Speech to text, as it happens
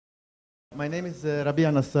My name is Rabih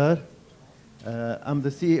Nassar. I'm the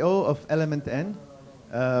CEO of Element N.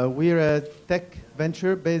 We're a tech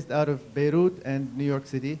venture based out of Beirut and New York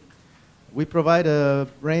City. We provide a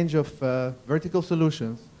range of vertical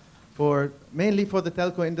solutions mainly for the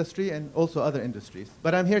telco industry and also other industries.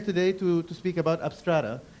 But I'm here today to speak about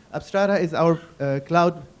Apstrata. Apstrata is our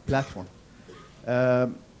cloud platform.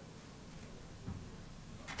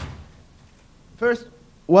 First,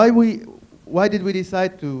 why did we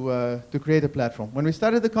decide to create a platform? When we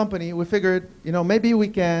started the company, we figured, maybe we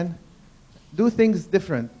can do things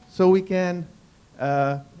different so we can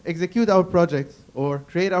execute our projects or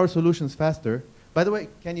create our solutions faster. By the way,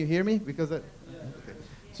 can you hear me? Because okay.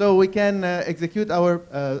 So we can execute our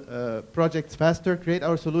projects faster, create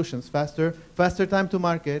our solutions faster, faster time to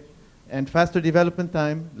market, and faster development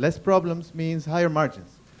time. Less problems means higher margins.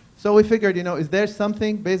 So we figured, is there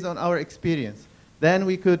something based on our experience that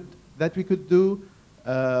we could do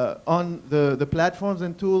on the platforms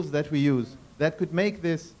and tools that we use that could make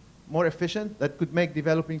this more efficient, that could make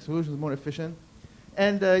developing solutions more efficient.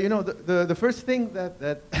 And the first thing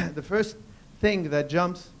the first thing that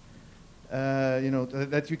jumps,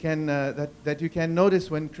 that you can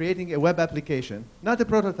notice when creating a web application, not a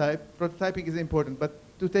prototype. Prototyping is important, but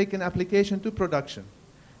to take an application to production,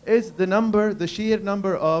 is the sheer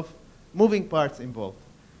number of moving parts involved.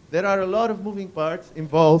 There are a lot of moving parts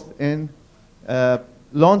involved in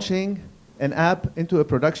launching an app into a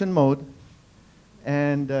production mode.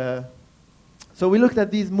 And so we looked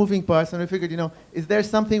at these moving parts and we figured, is there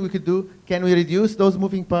something we could do? Can we reduce those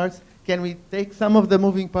moving parts? Can we take some of the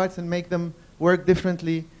moving parts and make them work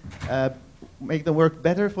differently, make them work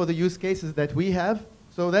better for the use cases that we have?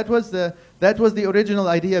 So that was the original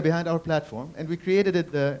idea behind our platform, and we created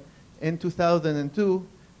it in 2002.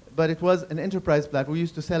 But it was an enterprise platform. We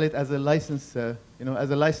used to sell it as a license, as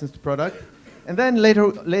a licensed product. And then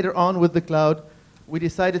later on with the cloud, we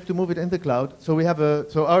decided to move it in the cloud. So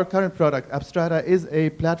so our current product, Apstrata, is a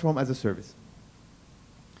platform as a service.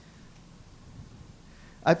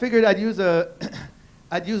 I figured I'd use a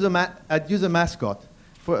mascot.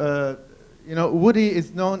 Woody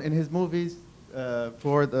is known in his movies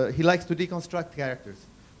he likes to deconstruct characters.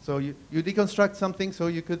 So you deconstruct something so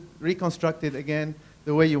you could reconstruct it again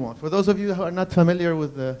the way you want. For those of you who are not familiar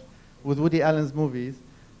with Woody Allen's movies,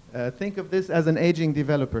 think of this as an aging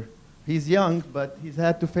developer. He's young, but he's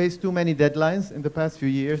had to face too many deadlines in the past few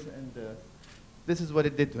years, and this is what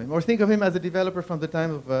it did to him. Or think of him as a developer from the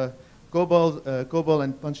time of COBOL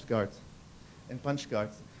and punch cards.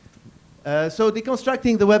 So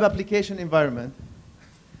deconstructing the web application environment.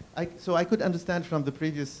 So I could understand from the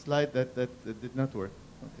previous slide that did not work.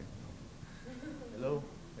 Okay. Hello?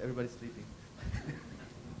 Everybody's sleeping.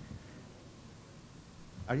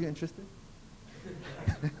 Are you interested?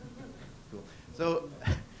 Cool. So,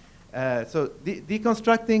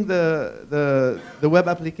 deconstructing the web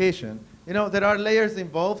application, there are layers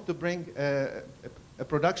involved to bring a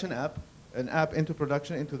production app, an app into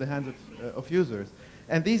production, into the hands of users.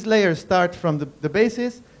 And these layers start from the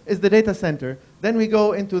basis is the data center. Then we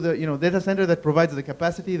go into the data center that provides the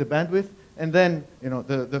capacity, the bandwidth, and then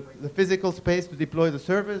the physical space to deploy the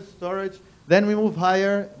servers, storage. Then we move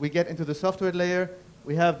higher. We get into the software layer.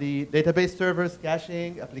 We have the database servers,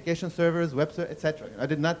 caching, application servers, web servers, etc. I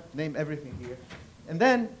did not name everything here. And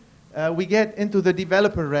then we get into the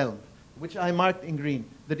developer realm, which I marked in green.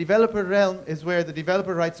 The developer realm is where the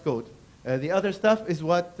developer writes code. The other stuff is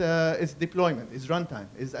what is deployment, is runtime,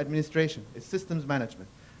 is administration, is systems management.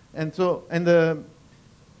 And the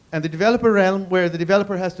developer realm, where the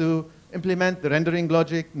developer has to implement the rendering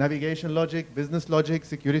logic, navigation logic, business logic,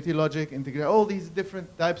 security logic, integrate all these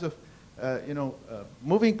different types of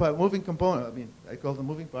moving components. I call them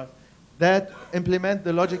moving parts that implement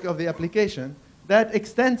the logic of the application that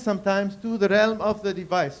extends sometimes to the realm of the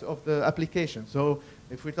device of the application. So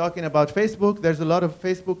if we're talking about Facebook, there's a lot of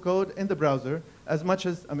Facebook code in the browser, as much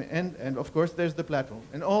as and of course there's the platform.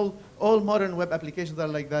 And all modern web applications are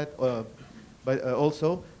like that,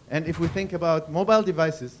 also. And if we think about mobile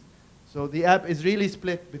devices, so the app is really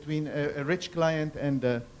split between a rich client and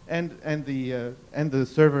the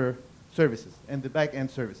server services and the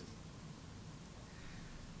back-end services.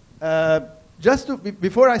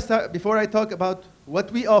 Before I talk about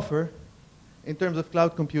what we offer in terms of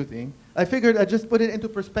cloud computing, I figured I'd just put it into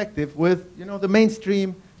perspective with the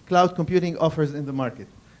mainstream cloud computing offers in the market.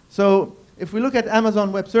 So if we look at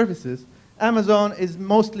Amazon Web Services, Amazon is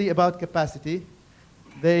mostly about capacity.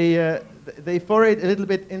 They forayed a little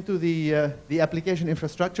bit into the application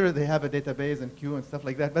infrastructure. They have a database and queue and stuff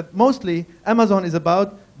like that. But mostly, Amazon is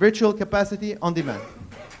about virtual capacity on demand.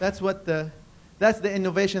 That's the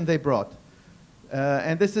innovation they brought.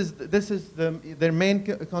 And this is their main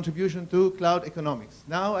contribution to cloud economics.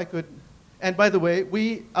 Now I could, and by the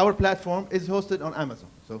way, our platform is hosted on Amazon.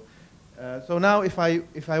 So now if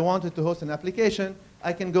I wanted to host an application,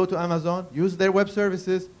 I can go to Amazon, use their web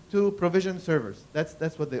services to provision servers.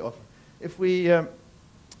 That's what they offer. If we,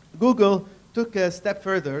 Google took a step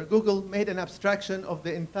further. Google made an abstraction of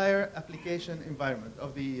the entire application environment,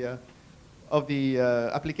 of the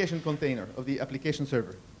application container, of the application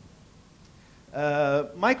server.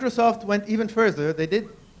 Microsoft went even further.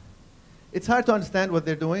 It's hard to understand what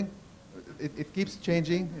they're doing. It keeps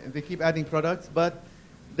changing. They keep adding products, but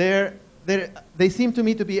they seem to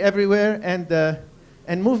me to be everywhere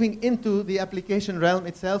and moving into the application realm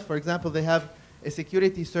itself. For example, they have a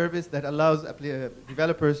security service that allows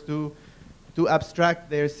developers to abstract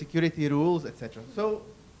their security rules, etc. So,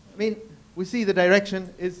 I mean, we see the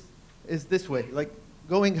direction is this way, like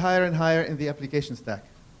going higher and higher in the application stack.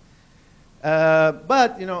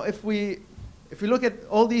 But if we look at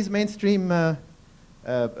all these mainstream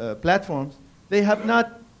platforms, they have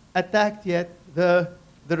not attacked yet the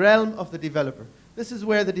realm of the developer. This is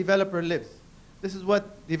where the developer lives. This is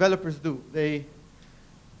what developers do. They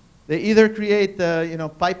either create data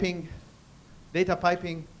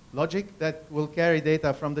piping logic that will carry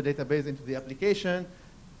data from the database into the application,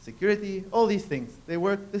 security, all these things.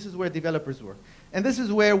 This is where developers work. And this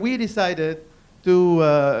is where we decided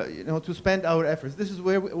to spend our efforts. This is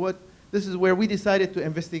where we decided to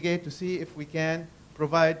investigate to see if we can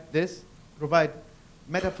provide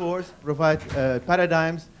metaphors, provide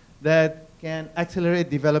paradigms that can accelerate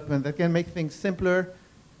development, that can make things simpler,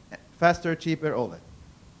 faster, cheaper, all that.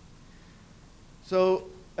 So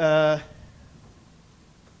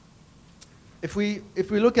if we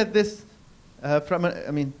look at this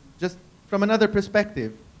just from another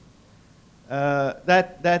perspective,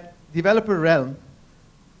 that developer realm,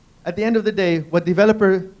 at the end of the day, what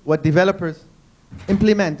developers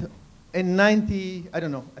implement in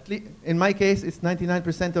at least in my case, it's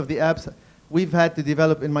 99% of the apps we've had to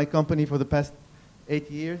develop in my company for the past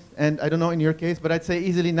 8 years. And I don't know in your case, but I'd say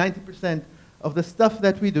easily 90% of the stuff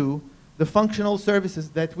that we do, the functional services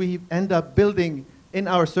that we end up building in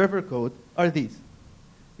our server code are these.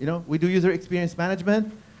 We do user experience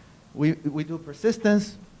management, we do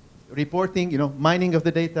persistence, reporting, mining of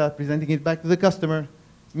the data, presenting it back to the customer,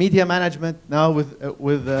 media management, now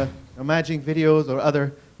with managing videos or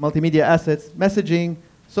other multimedia assets, messaging,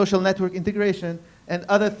 social network integration, and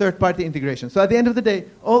other third-party integration. So at the end of the day,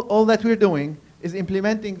 all that we're doing is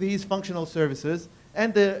implementing these functional services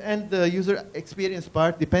and the user experience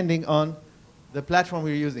part, depending on the platform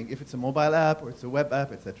we're using, if it's a mobile app or it's a web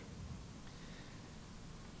app, etc.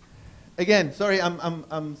 Again, sorry,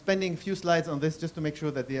 I'm spending a few slides on this just to make sure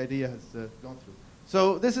that the idea has gone through.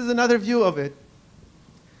 So this is another view of it.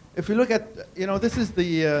 If we look at, this is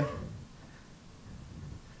the,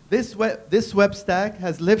 this web stack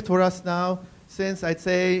has lived for us now since, I'd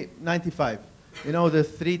say, 95. The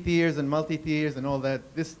 3 tiers and multi-tiers and all that.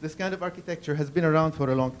 This kind of architecture has been around for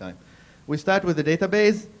a long time. We start with the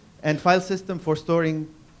database and file system for storing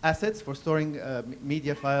assets, for storing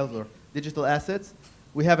media files or digital assets.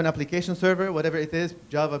 We have an application server, whatever it is,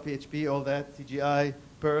 Java, PHP, all that, CGI,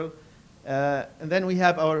 Perl. And then we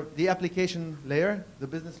have the application layer, the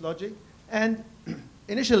business logic. And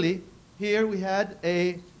initially, here we had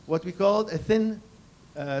what we called a thin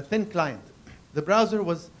client. The browser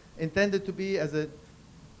was intended to be as a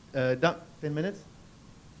 10 minutes?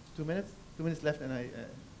 2 minutes? 2 minutes left, and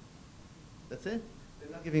that's it?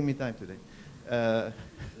 They're not giving me time today.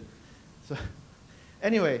 So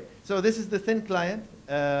anyway, so this is the thin client.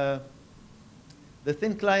 The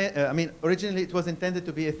thin client, originally it was intended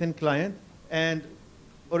to be a thin client, and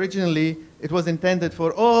originally it was intended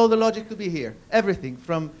for all the logic to be here. Everything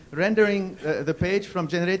from rendering the page, from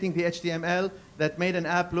generating the HTML that made an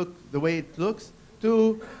app look the way it looks,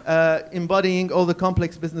 to embodying all the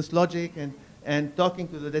complex business logic and talking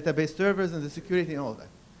to the database servers and the security and all that.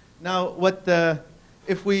 Now,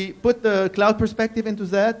 if we put the cloud perspective into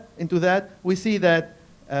that, we see that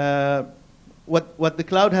what the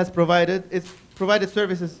cloud has provided is provided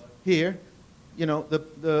services here,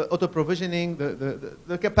 the auto provisioning,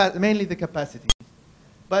 mainly the capacity.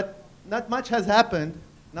 But not much has happened.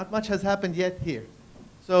 Not much has happened yet here.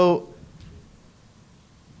 So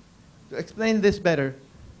to explain this better,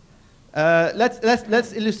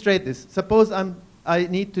 let's illustrate this. Suppose I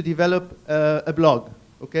need to develop a blog.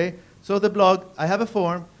 Okay. So the blog, I have a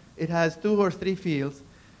form. It has 2 or 3 fields,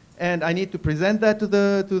 and I need to present that to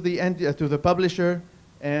the publisher,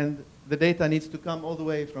 and the data needs to come all the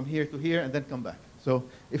way from here to here and then come back. So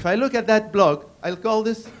if I look at that blog, I'll call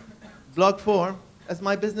this blog form as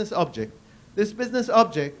my business object. This business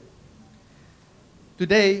object,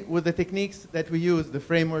 today, with the techniques that we use, the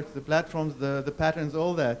frameworks, the platforms, the patterns,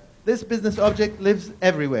 all that, this business object lives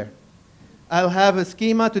everywhere. I'll have a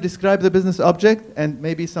schema to describe the business object and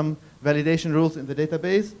maybe some validation rules in the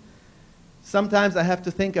database. Sometimes I have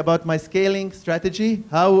to think about my scaling strategy,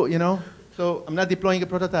 how, so I'm not deploying a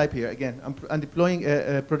prototype here. Again, I'm deploying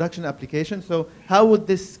a production application. So how would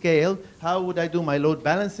this scale? How would I do my load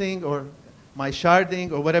balancing or my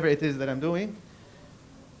sharding or whatever it is that I'm doing?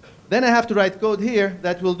 Then I have to write code here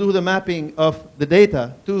that will do the mapping of the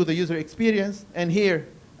data to the user experience. And here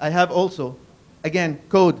I have also, again,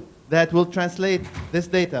 code that will translate this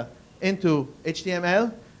data into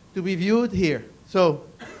HTML to be viewed here. So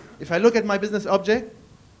if I look at my business object,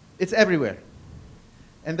 it's everywhere.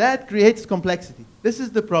 And that creates complexity. This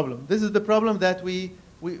is the problem. This is the problem that we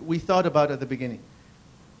thought about at the beginning.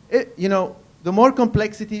 The more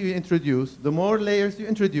complexity you introduce, the more layers you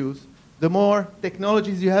introduce, the more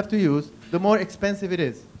technologies you have to use, the more expensive it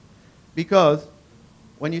is. Because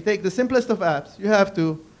when you take the simplest of apps, you have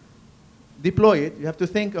to deploy it. You have to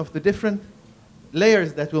think of the different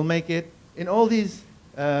layers that will make it in all these,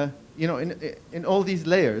 in all these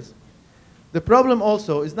layers. The problem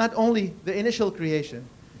also is not only the initial creation,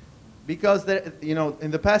 because there,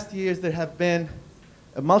 in the past years there have been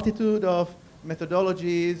a multitude of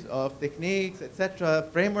methodologies, of techniques, etc.,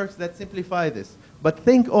 frameworks that simplify this. But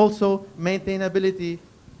think also maintainability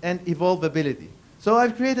and evolvability. So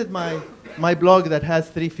I've created my blog that has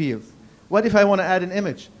 3 fields. What if I want to add an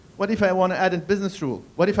image? What if I want to add a business rule?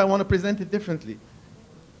 What if I want to present it differently?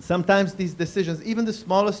 Sometimes these decisions, even the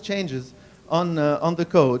smallest changes on the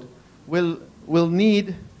code, will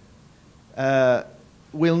need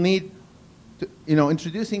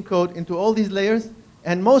introducing code into all these layers,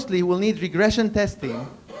 and mostly will need regression testing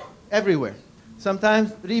everywhere.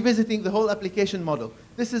 Sometimes revisiting the whole application model.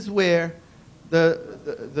 This is where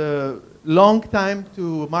the long time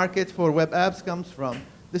to market for web apps comes from.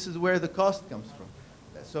 This is where the cost comes from.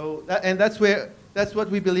 So that's what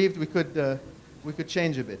we believed we could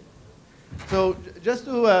change a bit. So just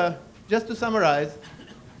to summarize,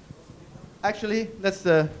 actually let's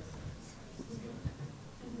we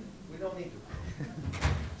don't need to.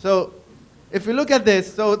 So if we look at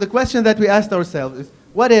this, so the question that we asked ourselves is,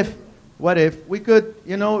 what if we could,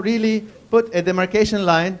 really put a demarcation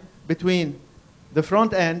line between the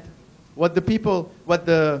front end, what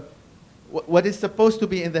is supposed to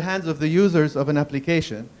be in the hands of the users of an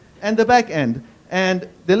application, and the back end, and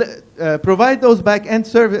provide those back end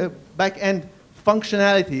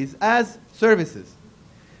functionalities as services.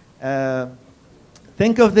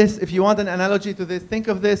 Think of this, if you want an analogy to this, think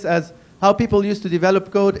of this as how people used to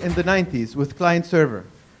develop code in the 90s with client-server.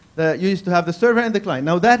 You used to have the server and the client.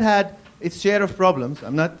 Now that had its share of problems.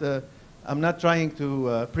 I'm not trying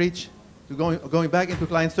to preach to going back into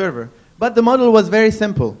client-server. But the model was very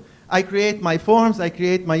simple. I create my forms, I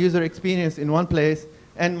create my user experience in one place,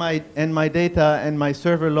 and my data and my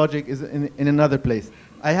server logic is in another place.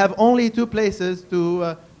 I have only 2 places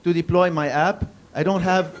to deploy my app. I don't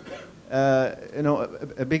have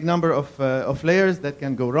a big number of layers that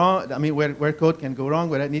can go wrong. I mean, where code can go wrong,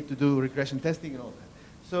 where I need to do regression testing and all that.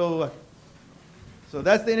 So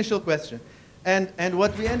that's the initial question. And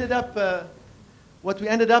what we ended up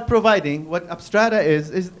providing, what Apstrata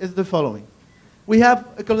is the following. We have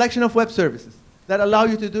a collection of web services that allow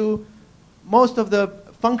you to do most of the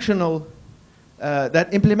functional,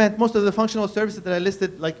 that implement most of the functional services that I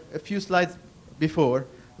listed like a few slides before,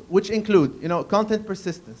 which include, content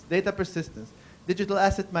persistence, data persistence, digital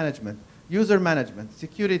asset management, user management,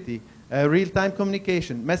 security, real-time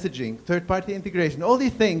communication, messaging, third-party integration. All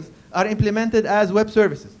these things are implemented as web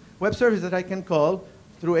services. Web services that I can call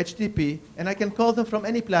through HTTP, and I can call them from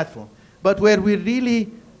any platform. But where we're really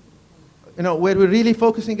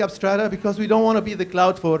focusing Apstrata, because we don't want to be the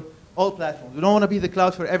cloud for all platforms. We don't want to be the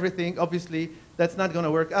cloud for everything. Obviously, that's not going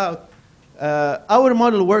to work out. Our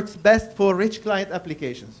model works best for rich client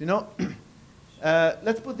applications.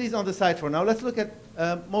 Let's put these on the side for now. Let's look at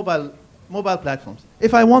mobile platforms.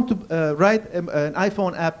 If I want to write an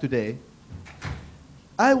iPhone app today,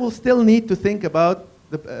 I will still need to think about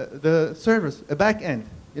the servers, a back end.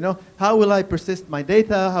 How will I persist my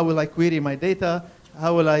data? How will I query my data?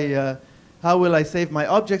 How will I save my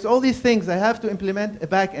objects? All these things, I have to implement a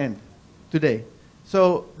back end today.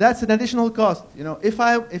 So that's an additional cost. If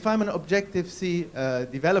I'm an Objective-C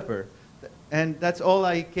developer, and that's all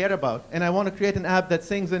I care about, and I want to create an app that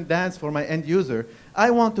sings and dances for my end user,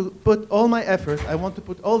 I want to put all my effort, I want to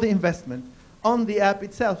put all the investment on the app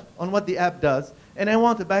itself, on what the app does, and I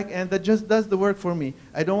want a back end that just does the work for me.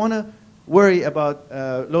 I don't want to worry about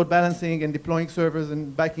load balancing and deploying servers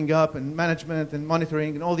and backing up and management and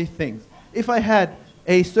monitoring and all these things. If I had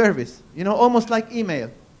a service, almost like email,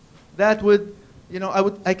 that would,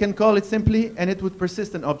 I can call it simply and it would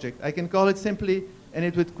persist an object. I can call it simply and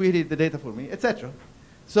it would query the data for me, etc.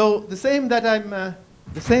 So the same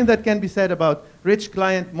that can be said about rich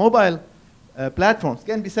client mobile platforms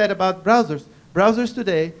can be said about browsers. Browsers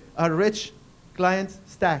today are rich client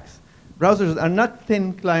stacks. Browsers are not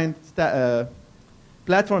thin client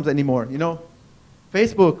platforms anymore.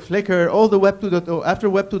 Facebook, Flickr, all the Web 2.0. After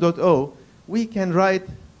Web 2.0, we can write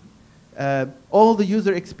all the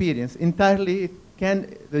user experience entirely.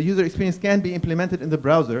 The user experience can be implemented in the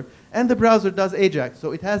browser, and the browser does AJAX,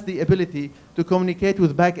 so it has the ability to communicate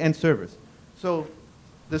with back-end servers. So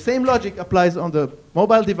the same logic applies on the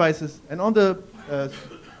mobile devices and on the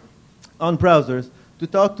on browsers to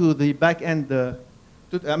talk to the back-end. The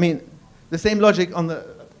same logic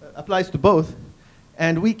applies to both,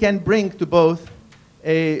 and we can bring to both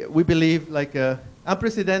we believe, like a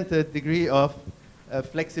unprecedented degree of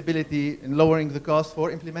flexibility in lowering the cost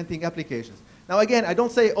for implementing applications. Now, again, I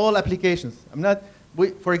don't say all applications.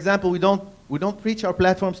 For example, we don't preach our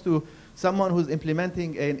platforms to someone who's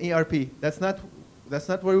implementing an ERP. That's not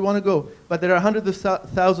where we want to go. But there are hundreds of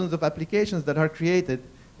thousands of applications that are created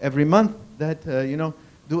every month that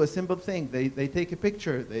do a simple thing. They take a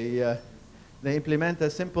picture. They implement a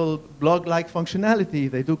simple blog-like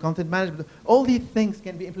functionality. They do content management. All these things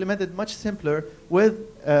can be implemented much simpler with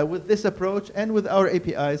this approach and with our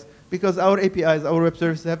APIs, because our APIs, our web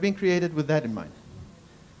services, have been created with that in mind.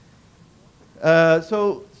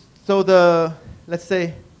 Let's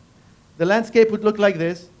say, the landscape would look like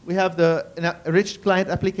this. We have a rich client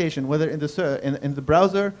application, whether in the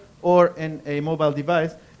browser or in a mobile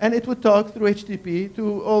device, and it would talk through HTTP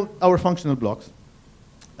to all our functional blocks.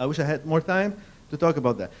 I wish I had more time to talk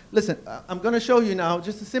about that. Listen, I'm going to show you now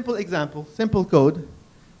just a simple example, simple code,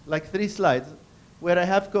 like 3 slides, where I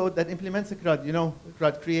have code that implements a CRUD,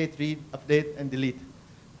 CRUD, create, read, update, and delete.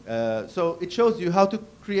 So it shows you how to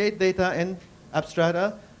create data in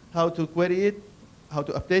Apstrata, how to query it, how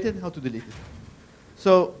to update it, how to delete it.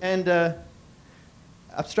 So, and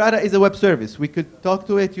Apstrata is a web service. We could talk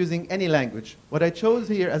to it using any language. What I chose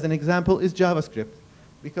here as an example is JavaScript,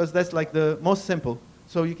 because that's like the most simple.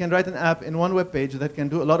 So you can write an app in one web page that can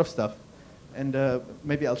do a lot of stuff. And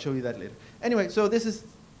maybe I'll show you that later. Anyway, so this is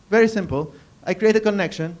very simple. I create a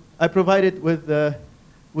connection. I provide it with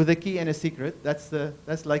a key and a secret.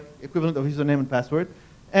 That's like equivalent of username and password.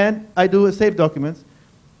 And I do a save documents.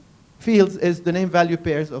 Fields is the name value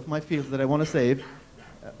pairs of my fields that I want to save.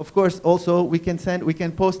 Of course, also we can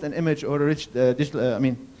post an image or a rich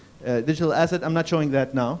digital asset. I'm not showing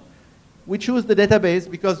that now. We choose the database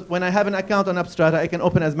because when I have an account on Apstrata, I can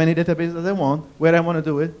open as many databases as I want, where I want to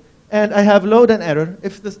do it. And I have load and error.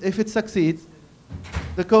 If it succeeds,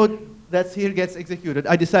 the code that's here gets executed.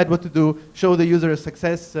 I decide what to do, show the user a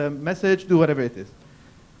success message, do whatever it is.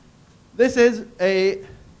 This is a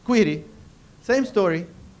query. Same story.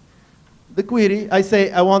 The query, I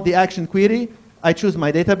say I want the action query. I choose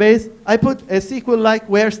my database. I put a SQL-like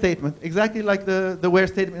where statement, exactly like the where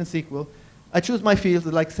statement in SQL. I choose my fields,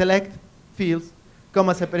 like select fields,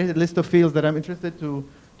 comma separated list of fields that I'm interested to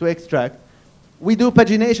extract. We do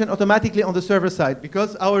pagination automatically on the server side.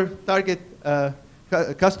 Because our target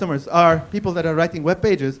customers are people that are writing web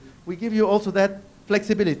pages, we give you also that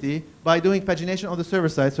flexibility by doing pagination on the server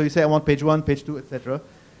side. So you say, I want page 1, page 2, etc.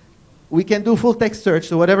 We can do full text search,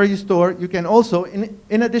 so whatever you store, you can also,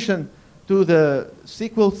 in addition to the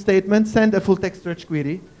SQL statement, send a full text search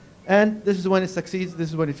query. And this is when it succeeds, this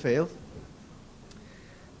is when it fails.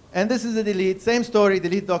 And this is a delete, same story,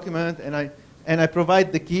 delete document, and I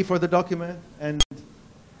provide the key for the document, and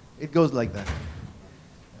it goes like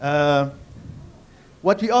that.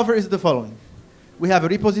 What we offer is the following. We have a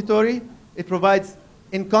repository. It provides,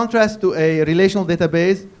 in contrast to a relational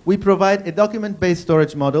database, we provide a document-based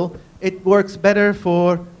storage model. It works better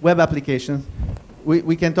for web applications.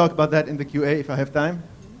 We can talk about that in the QA if I have time.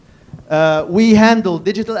 We handle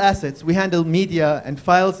digital assets. We handle media and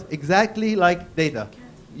files exactly like data.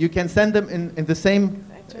 You can send them in the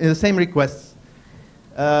same requests.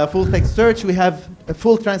 Full text search, we have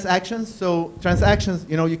full transactions. So transactions,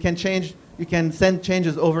 you can send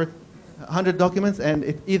changes over 100 documents, and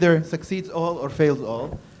it either succeeds all or fails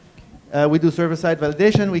all. We do server-side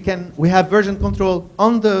validation. We have version control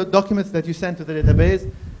on the documents that you send to the database.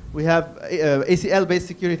 We have ACL-based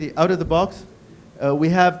security out of the box.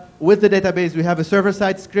 With the database, we have a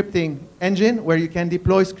server-side scripting engine where you can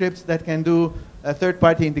deploy scripts that can do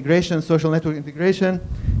third-party integration, social network integration.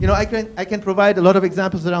 I can provide a lot of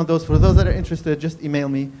examples around those. For those that are interested, just email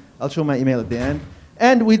me. I'll show my email at the end.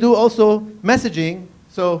 And we do also messaging.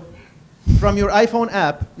 So from your iPhone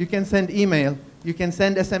app, you can send email, you can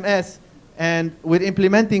send SMS, and we're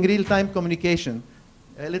implementing real-time communication.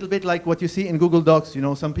 A little bit like what you see in Google Docs. You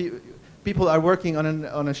know, some people are working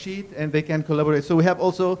on a sheet and they can collaborate. So we have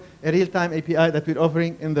also a real-time API that we're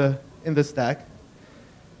offering in the stack.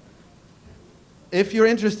 If you're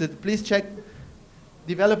interested, please check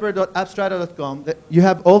developer.apstrata.com. You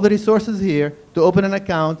have all the resources here to open an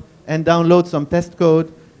account and download some test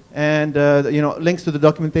code and links to the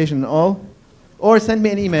documentation and all. Or send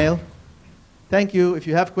me an email. Thank you. If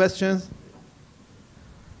you have questions.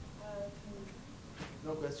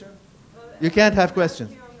 No question? You can't have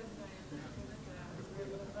questions.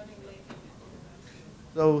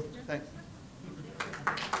 So